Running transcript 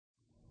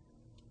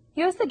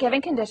Use the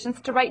given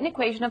conditions to write an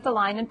equation of the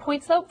line in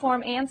point-slope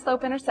form and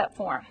slope-intercept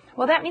form.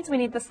 Well, that means we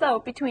need the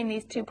slope between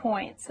these 2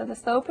 points. So the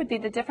slope would be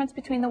the difference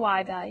between the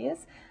y values.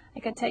 I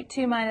could take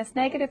 2 minus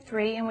negative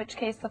 3, in which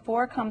case the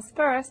 4 comes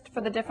first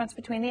for the difference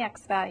between the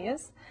x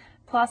values.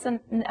 Plus a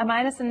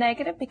minus and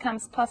negative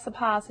becomes plus a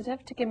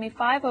positive to give me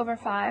 5 over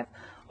 5,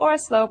 or a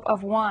slope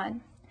of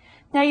 1.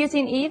 Now,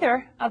 using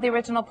either of the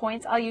original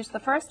points, I'll use the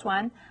first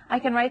one. I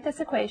can write this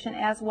equation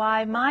as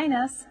y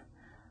minus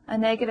a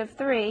negative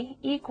 3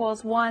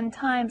 equals 1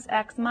 times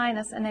x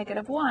minus a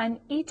negative 1,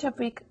 each of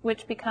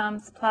which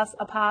becomes plus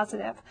a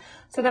positive.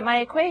 So that my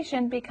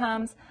equation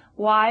becomes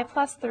y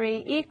plus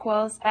 3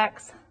 equals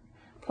x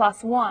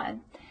plus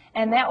 1.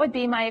 And that would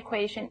be my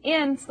equation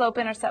in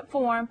slope-intercept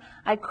form.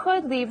 I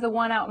could leave the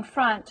 1 out in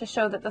front to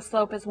show that the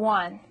slope is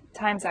 1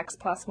 times x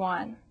plus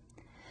 1.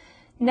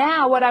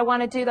 Now what I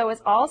want to do, though,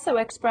 is also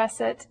express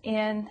it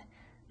in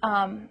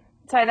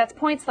that's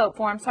point-slope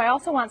form, so I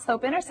also want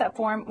slope-intercept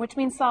form, which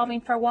means solving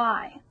for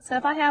y. So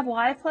if I have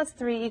y plus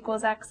 3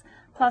 equals x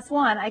plus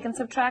 1, I can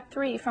subtract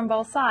 3 from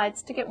both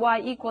sides to get y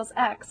equals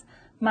x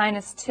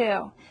minus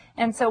 2.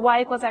 And so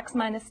y equals x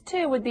minus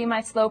 2 would be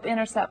my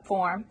slope-intercept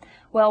form.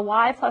 Well,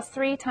 y plus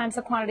 3 times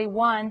the quantity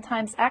 1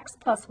 times x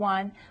plus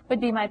 1 would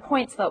be my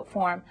point-slope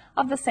form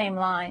of the same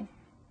line.